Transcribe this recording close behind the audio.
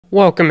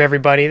Welcome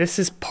everybody, this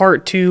is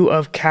part 2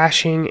 of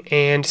caching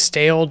and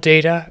stale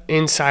data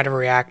inside of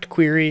React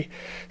Query.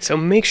 So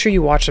make sure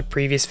you watch the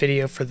previous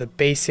video for the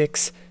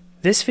basics.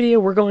 This video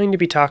we're going to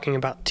be talking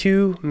about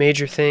two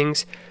major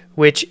things,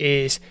 which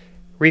is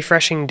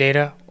refreshing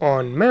data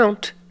on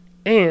mount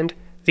and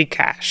the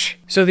cache.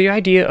 So the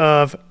idea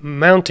of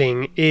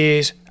mounting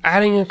is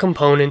adding a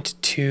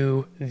component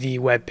to the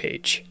web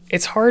page.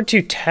 It's hard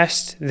to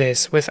test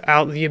this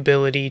without the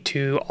ability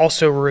to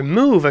also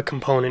remove a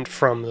component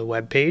from the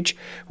web page,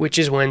 which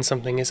is when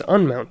something is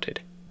unmounted.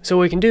 So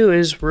what we can do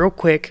is real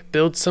quick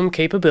build some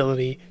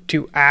capability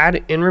to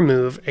add and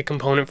remove a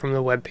component from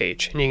the web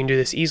page. And you can do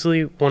this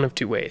easily one of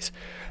two ways.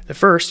 The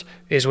first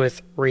is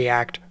with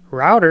React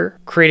Router,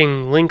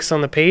 creating links on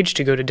the page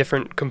to go to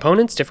different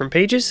components, different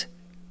pages.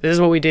 This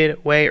is what we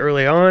did way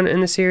early on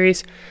in the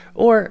series.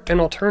 Or an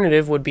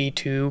alternative would be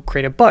to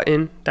create a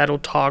button that'll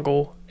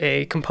toggle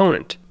a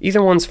component.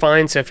 Either one's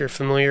fine, so if you're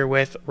familiar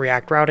with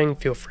React routing,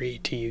 feel free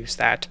to use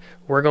that.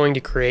 We're going to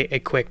create a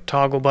quick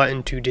toggle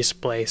button to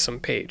display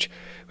some page,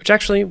 which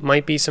actually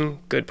might be some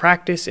good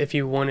practice if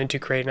you wanted to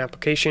create an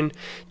application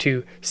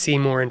to see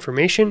more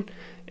information,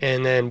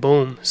 and then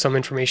boom, some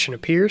information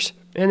appears,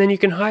 and then you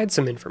can hide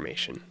some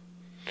information.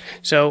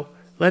 So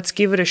let's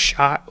give it a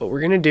shot. What we're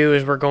going to do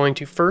is we're going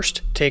to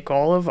first take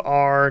all of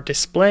our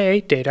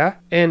display data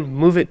and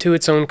move it to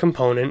its own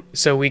component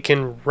so we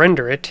can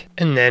render it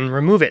and then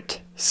remove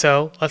it.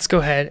 So let's go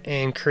ahead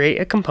and create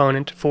a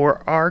component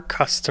for our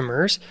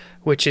customers,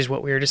 which is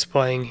what we are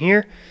displaying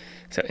here.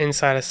 So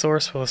inside a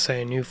source, we'll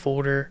say new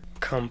folder,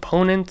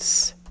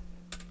 components.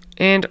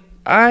 And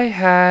I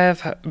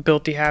have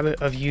built the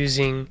habit of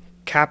using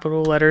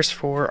capital letters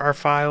for our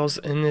files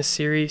in this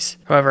series.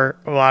 However,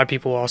 a lot of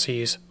people also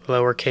use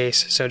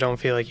lowercase, so don't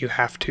feel like you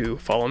have to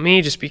follow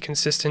me. Just be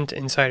consistent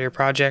inside your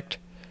project.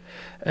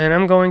 And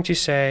I'm going to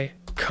say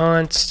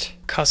const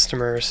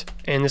customers,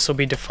 and this will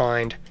be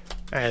defined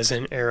as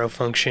an arrow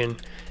function,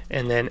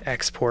 and then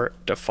export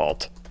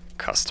default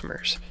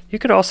customers. You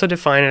could also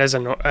define it as a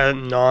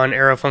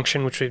non-arrow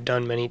function, which we've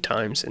done many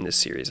times in this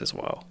series as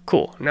well.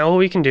 Cool. Now what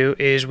we can do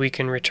is we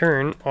can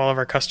return all of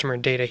our customer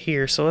data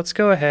here. So let's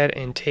go ahead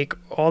and take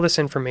all this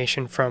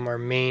information from our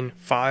main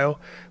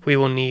file. We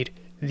will need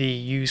the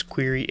use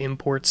query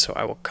imports, so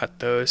I will cut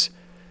those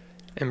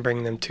and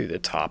bring them to the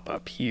top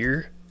up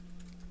here.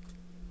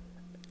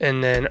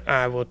 And then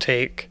I will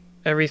take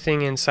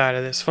everything inside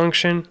of this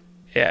function,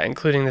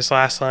 including this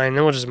last line,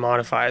 then we'll just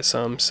modify it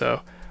some.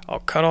 So I'll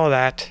cut all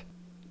that,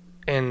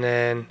 and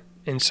then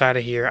inside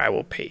of here I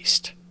will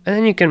paste. And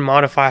then you can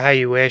modify how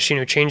you wish,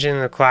 changing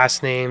the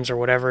class names or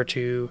whatever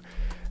to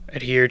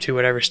adhere to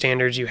whatever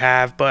standards you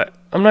have, but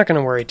I'm not going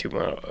to worry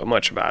too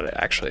much about it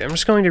actually. I'm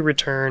just going to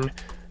return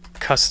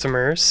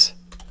customers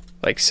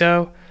like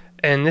so,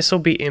 and this will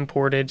be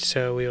imported,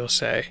 so we will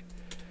say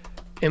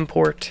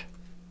import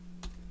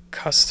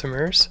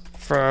customers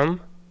from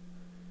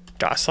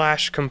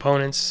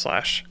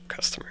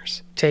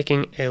 /components/customers.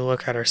 Taking a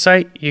look at our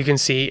site, you can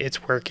see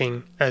it's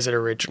working as it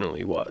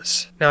originally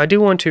was. Now I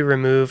do want to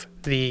remove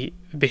the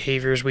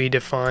behaviors we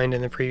defined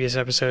in the previous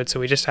episode,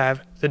 so we just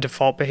have the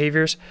default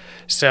behaviors,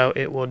 so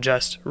it will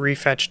just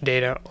refetch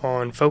data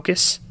on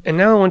focus. And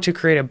now I want to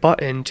create a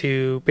button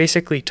to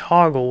basically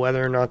toggle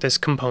whether or not this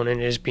component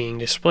is being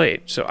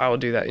displayed. So I will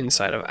do that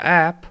inside of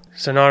app.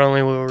 So not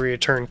only will we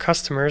return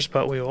customers,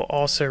 but we will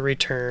also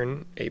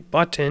return a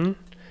button.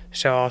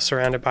 So I'll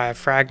surround it by a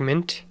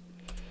fragment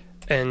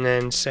and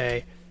then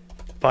say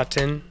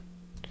button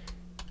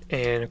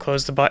and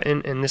close the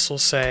button, and this will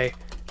say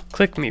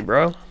click me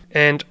bro.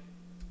 And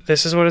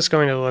this is what it's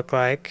going to look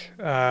like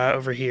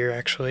over here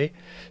actually.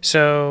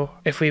 So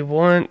if we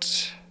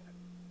want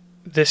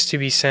this to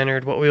be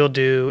centered, what we'll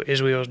do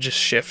is we will just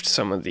shift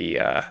some of the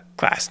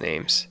class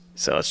names.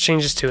 So let's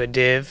change this to a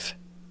div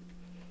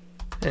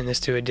and this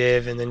to a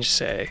div, and then just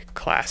say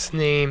class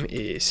name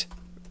is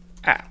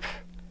app.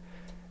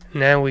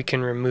 Now we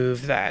can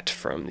remove that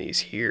from these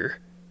here.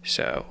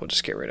 So we'll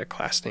just get rid of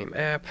class name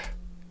app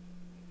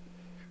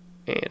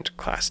and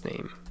class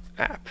name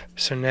app.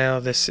 So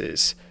now this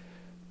is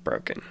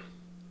broken.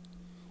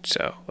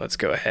 So let's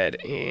go ahead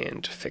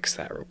and fix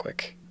that real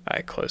quick.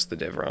 I closed the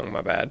div wrong, my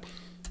bad.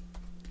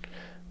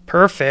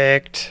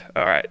 Perfect.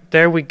 All right,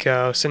 there we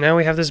go. So now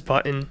we have this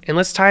button, and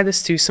let's tie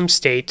this to some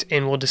state,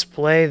 and we'll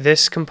display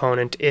this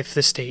component if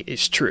the state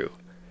is true.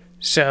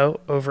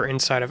 So over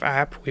inside of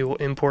app, we will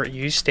import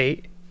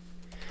useState.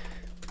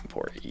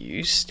 Import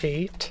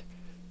useState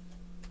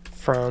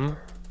from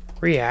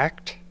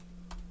React,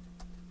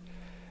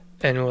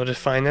 and we'll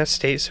define that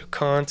state. So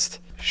const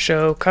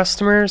show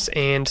customers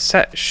and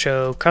set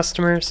show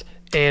customers,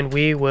 and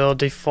we will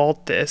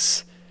default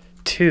this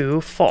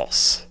to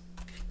false.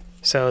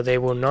 So they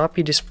will not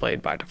be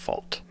displayed by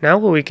default. Now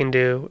what we can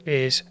do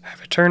is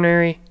have a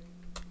ternary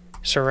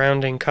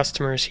surrounding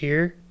customers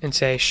here and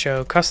say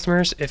show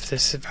customers. If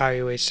this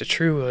evaluates to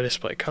true, we'll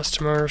display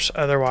customers,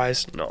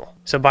 otherwise null.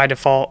 So by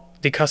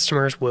default, the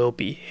customers will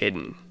be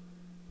hidden.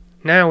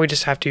 Now we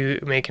just have to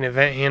make an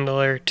event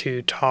handler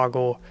to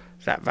toggle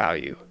that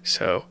value.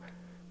 So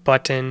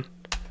button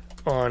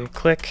on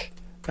click,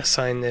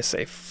 assign this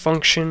a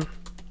function,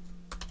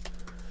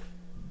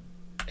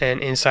 and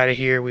inside of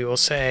here we will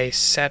say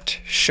set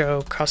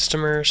show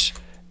customers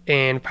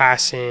and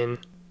pass in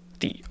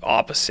the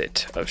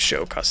opposite of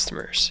show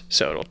customers.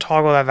 So it'll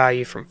toggle that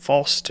value from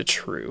false to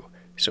true.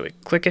 So we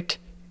click it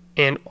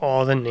and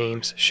all the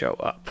names show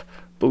up.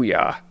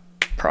 Booyah,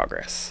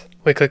 progress.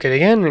 We click it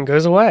again and it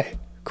goes away.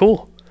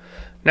 Cool.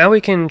 Now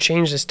we can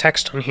change this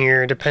text on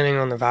here depending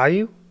on the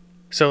value.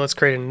 So let's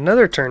create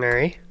another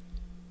ternary.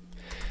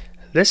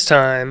 This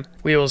time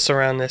we will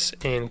surround this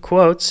in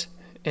quotes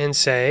and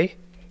say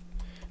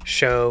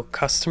show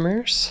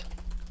customers.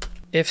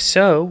 If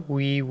so,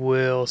 we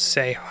will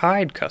say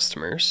hide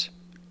customers.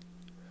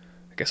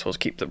 I guess we'll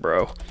keep the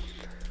bro.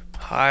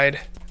 Hide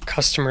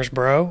customers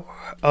bro.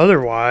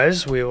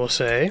 Otherwise, we will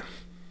say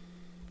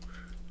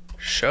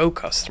show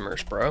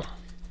customers bro.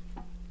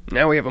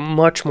 Now we have a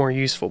much more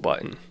useful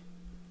button.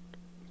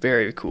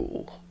 Very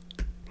cool.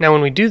 Now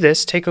when we do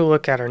this, take a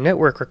look at our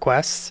network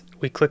requests.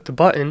 We click the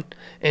button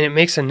and it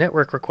makes a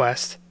network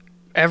request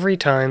every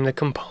time the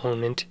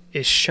component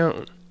is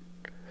shown.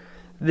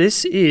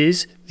 This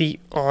is the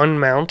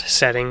on-mount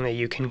setting that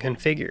you can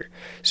configure.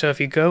 So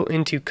if you go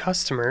into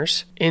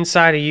customers,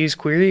 inside a use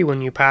query,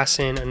 when you pass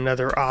in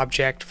another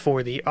object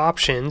for the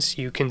options,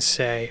 you can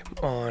say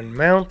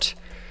on-mount,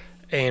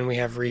 and we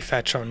have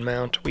refetch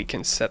on-mount. We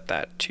can set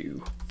that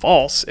to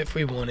false if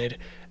we wanted,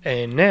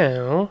 and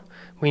now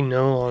we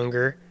no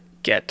longer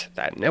get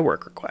that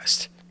network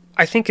request.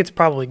 I think it's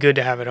probably good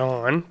to have it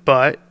on,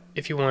 but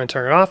if you want to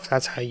turn it off,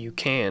 that's how you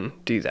can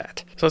do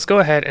that. So let's go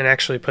ahead and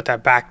actually put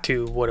that back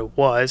to what it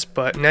was,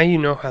 but now you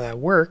know how that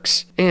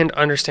works and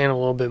understand a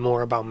little bit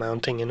more about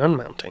mounting and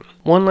unmounting.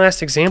 One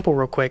last example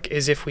real quick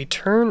is if we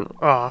turn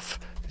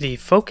off the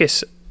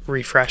focus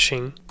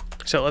refreshing,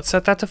 so let's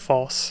set that to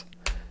false.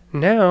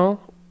 Now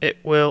it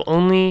will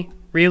only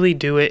really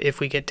do it if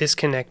we get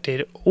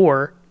disconnected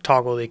or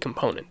toggle the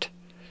component.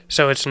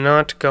 So it's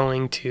not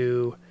going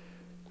to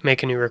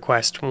make a new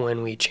request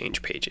when we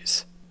change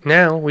pages.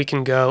 Now we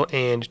can go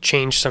and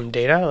change some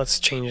data.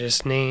 Let's change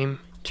this name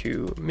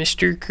to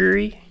Mr.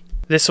 Curry.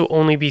 This will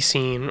only be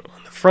seen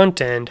on the front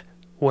end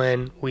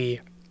when we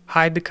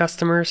hide the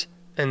customers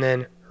and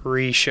then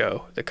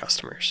re-show the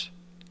customers.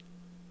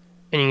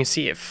 And you can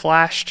see it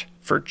flashed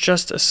for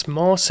just a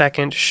small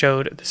second,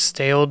 showed the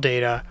stale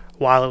data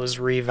while it was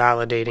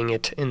revalidating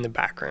it in the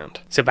background.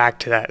 So back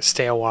to that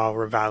stale while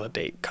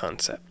revalidate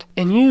concept.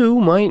 And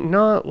you might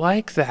not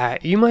like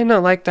that. You might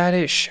not like that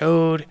it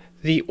showed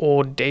the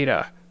old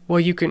data. Well,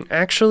 you can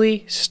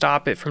actually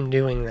stop it from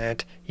doing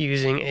that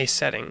using a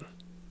setting.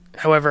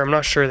 However, I'm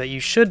not sure that you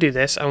should do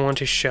this. I want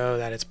to show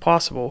that it's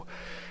possible.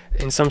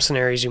 In some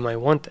scenarios, you might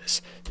want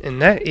this, and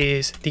that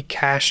is the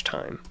cache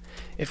time.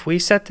 If we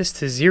set this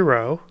to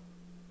 0,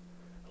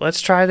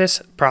 let's try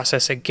this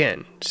process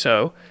again.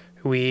 So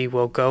we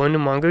will go into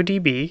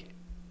MongoDB,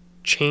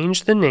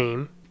 change the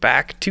name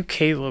back to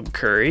Caleb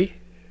Curry.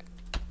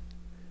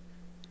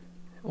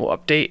 We'll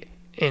update.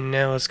 And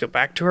now let's go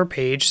back to our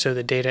page so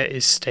the data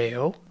is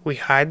stale. We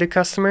hide the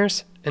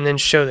customers and then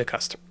show the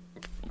customer.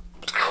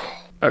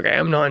 Okay,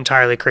 I'm not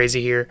entirely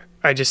crazy here.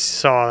 I just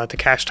saw that the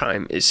cache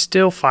time is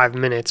still 5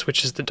 minutes,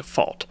 which is the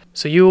default.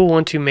 So you will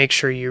want to make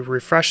sure you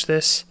refresh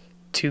this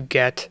to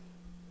get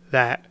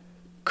that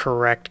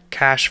correct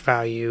cache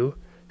value.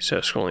 So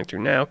scrolling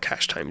through now,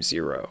 cache time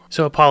 0.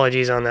 So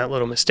apologies on that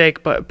little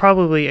mistake, but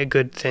probably a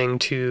good thing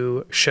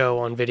to show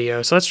on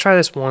video. So let's try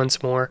this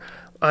once more.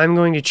 I'm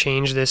going to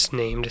change this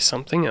name to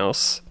something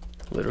else,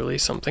 literally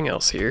something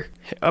else here.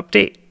 Hit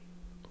update,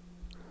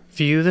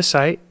 view the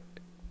site,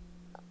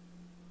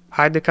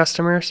 hide the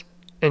customers,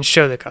 and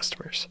show the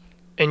customers.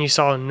 And you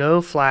saw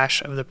no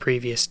flash of the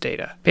previous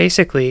data.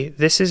 Basically,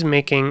 this is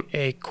making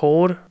a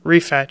cold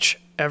refetch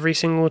every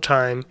single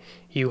time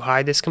you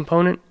hide this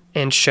component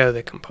and show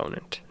the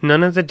component.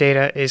 None of the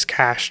data is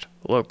cached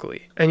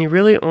locally. And you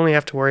really only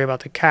have to worry about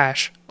the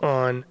cache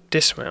on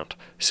dismount.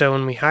 So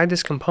when we hide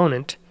this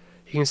component,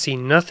 you can see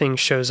nothing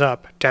shows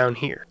up down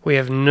here. We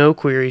have no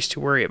queries to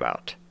worry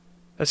about.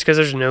 That's because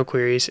there's no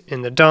queries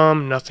in the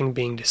DOM, nothing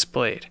being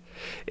displayed.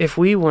 If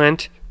we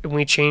went and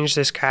we changed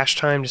this cache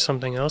time to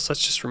something else,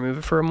 let's just remove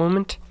it for a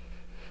moment.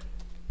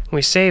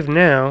 We save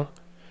now,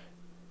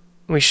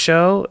 we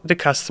show the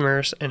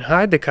customers and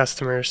hide the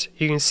customers,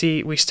 you can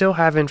see we still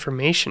have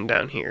information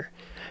down here.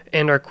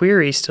 And our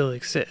query still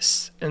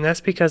exists. And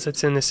that's because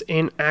it's in this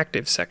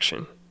inactive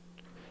section.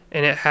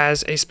 And it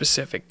has a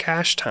specific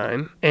cache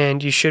time,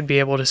 and you should be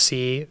able to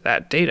see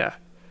that data.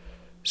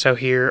 So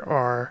here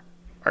are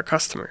our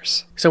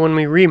customers. So when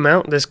we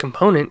remount this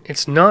component,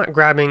 it's not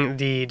grabbing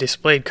the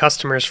displayed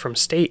customers from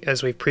state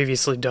as we've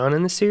previously done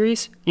in the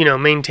series,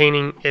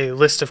 maintaining a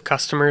list of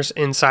customers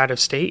inside of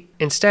state.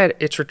 Instead,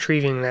 it's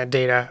retrieving that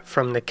data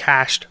from the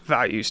cached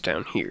values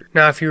down here.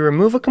 Now, if you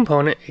remove a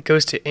component, it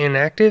goes to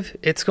inactive.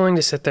 It's going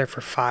to sit there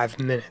for 5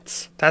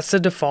 minutes. That's the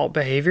default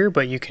behavior,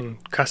 but you can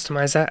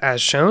customize that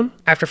as shown.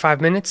 After 5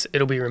 minutes,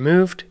 it'll be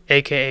removed,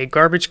 aka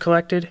garbage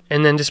collected,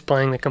 and then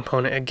displaying the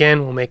component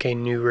again will make a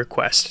new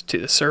request to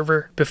the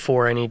server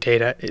before any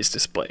data is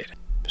displayed.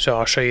 So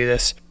I'll show you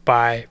this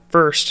by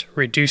first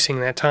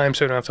reducing that time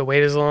so we don't have to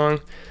wait as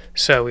long.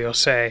 So we'll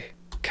say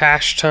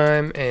cache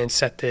time and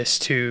set this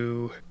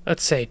to,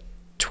 let's say,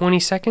 20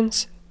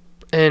 seconds.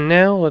 And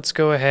now let's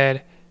go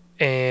ahead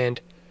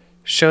and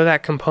show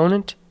that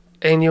component.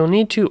 And you'll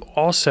need to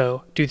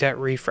also do that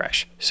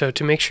refresh. So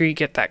to make sure you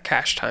get that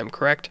cache time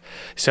correct.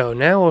 So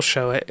now we'll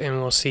show it and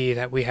we'll see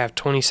that we have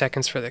 20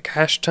 seconds for the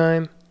cache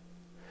time.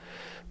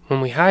 When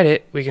we hide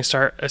it, we can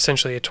start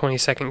essentially a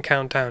 20-second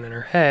countdown in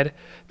our head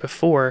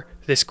before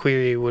this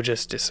query will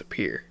just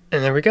disappear.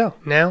 And there we go.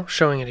 Now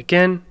showing it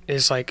again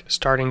is like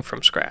starting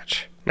from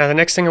scratch. Now the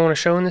next thing I want to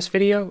show in this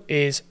video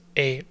is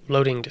a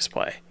loading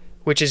display,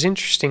 which is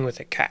interesting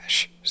with a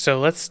cache. So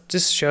let's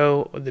just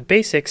show the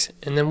basics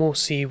and then we'll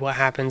see what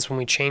happens when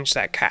we change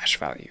that cache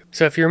value.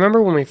 So if you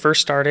remember when we first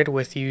started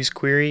with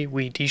useQuery,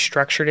 we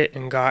destructured it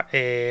and got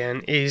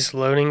an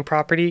isLoading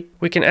property.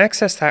 We can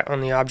access that on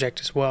the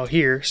object as well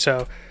here.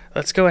 So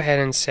let's go ahead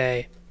and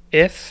say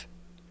if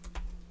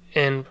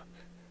and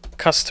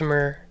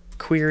customer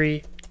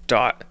query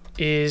dot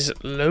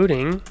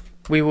isLoading,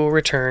 we will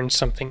return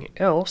something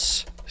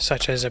else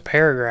such as a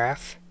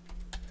paragraph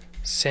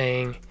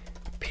saying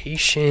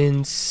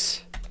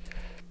patience.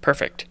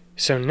 Perfect.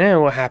 So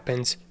now what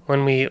happens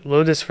when we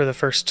load this for the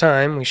first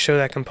time, we show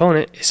that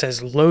component, it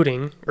says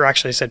loading, or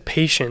actually it said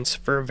patience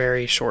for a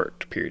very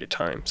short period of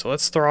time. So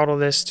let's throttle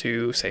this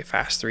to say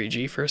fast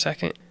 3G for a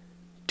second.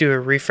 Do a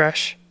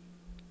refresh.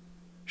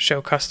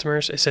 Show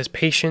customers, it says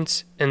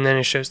patience, and then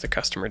it shows the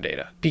customer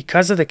data.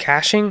 Because of the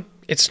caching,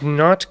 it's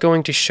not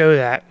going to show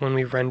that when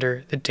we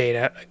render the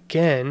data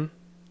again,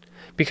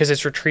 because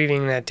it's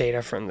retrieving that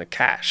data from the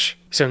cache.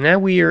 So now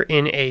we are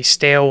in a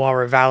stale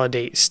while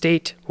validate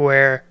state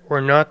where we're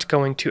not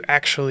going to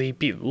actually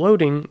be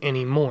loading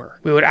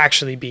anymore. We would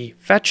actually be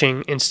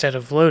fetching instead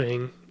of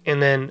loading,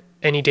 and then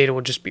any data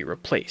will just be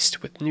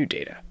replaced with new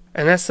data.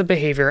 And that's the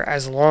behavior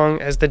as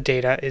long as the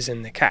data is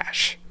in the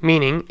cache.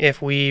 Meaning,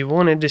 if we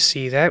wanted to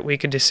see that, we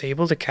could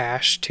disable the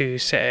cache to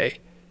say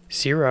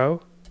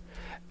 0.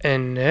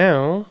 And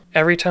now,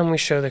 every time we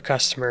show the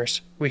customers,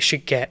 we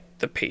should get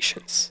the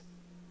patience.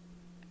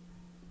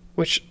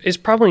 Which is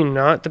probably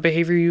not the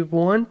behavior you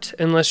want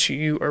unless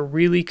you are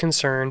really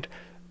concerned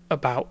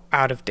about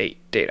out-of-date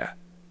data.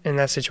 In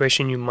that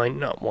situation, you might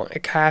not want a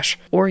cache,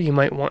 or you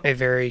might want a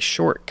very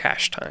short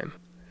cache time.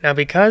 Now,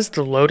 because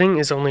the loading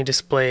is only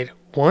displayed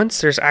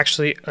once, there's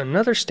actually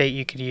another state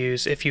you could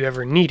use if you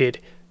ever needed,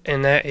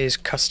 and that is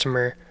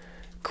customer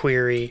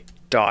query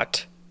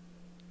dot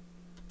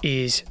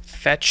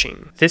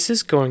isFetching. This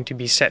is going to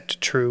be set to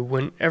true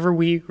whenever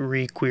we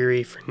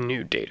requery for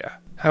new data.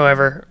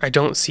 However, I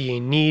don't see a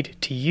need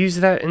to use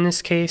that in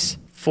this case.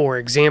 For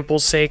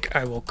example's sake,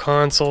 I will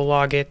console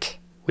log it.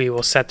 We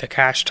will set the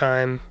cache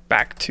time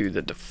back to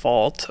the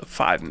default of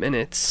 5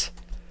 minutes.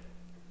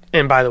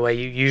 And by the way,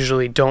 you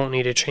usually don't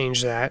need to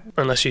change that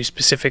unless you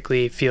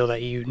specifically feel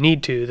that you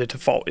need to. The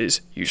default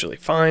is usually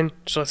fine.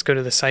 So let's go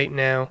to the site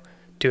now,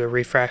 do a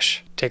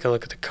refresh, take a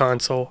look at the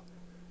console,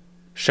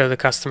 show the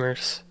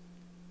customers.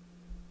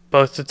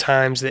 Both the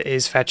times the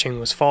isFetching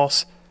was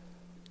false.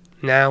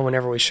 Now,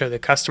 whenever we show the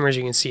customers,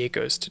 you can see it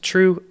goes to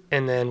true,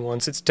 and then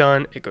once it's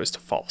done, it goes to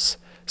false.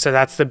 So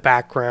that's the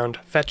background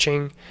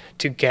fetching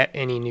to get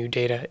any new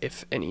data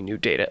if any new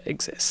data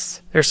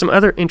exists. There's some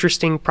other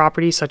interesting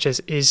properties such as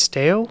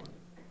isStale,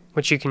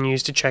 which you can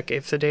use to check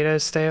if the data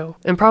is stale,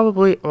 and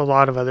probably a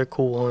lot of other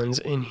cool ones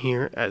in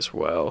here as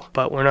well.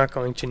 But we're not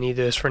going to need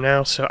those for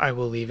now, so I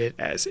will leave it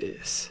as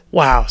is.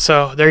 Wow,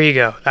 so there you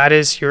go. That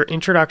is your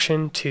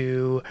introduction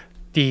to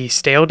the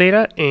stale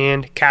data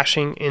and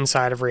caching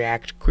inside of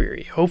React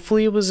Query.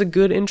 Hopefully it was a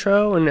good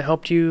intro and it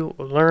helped you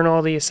learn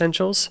all the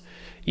essentials.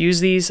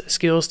 Use these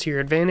skills to your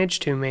advantage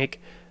to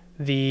make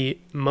the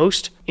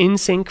most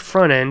in-sync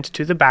front end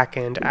to the back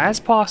end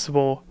as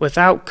possible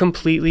without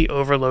completely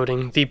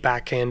overloading the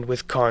back end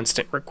with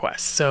constant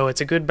requests. So it's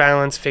a good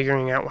balance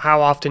figuring out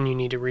how often you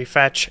need to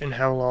refetch and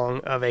how long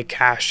of a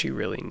cache you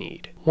really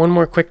need. One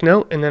more quick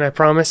note and then I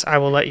promise I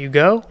will let you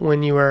go.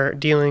 When you are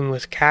dealing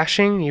with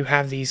caching, you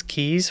have these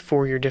keys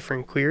for your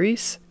different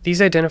queries.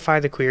 These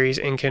identify the queries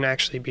and can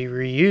actually be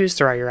reused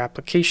throughout your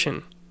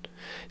application.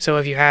 So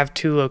if you have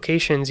two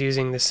locations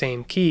using the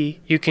same key,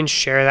 you can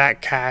share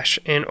that cache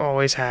and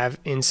always have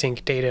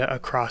in-sync data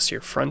across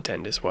your front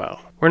end as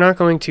well. We're not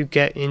going to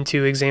get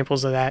into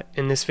examples of that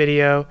in this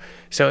video,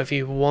 so if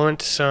you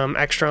want some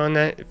extra on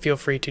that, feel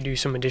free to do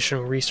some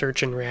additional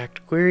research in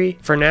React Query.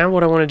 For now,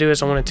 what I want to do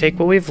is I want to take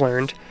what we've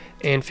learned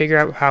and figure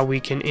out how we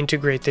can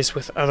integrate this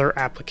with other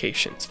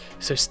applications.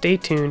 So stay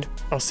tuned.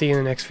 I'll see you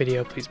in the next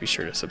video. Please be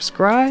sure to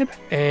subscribe,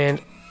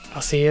 and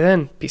I'll see you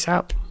then. Peace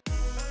out.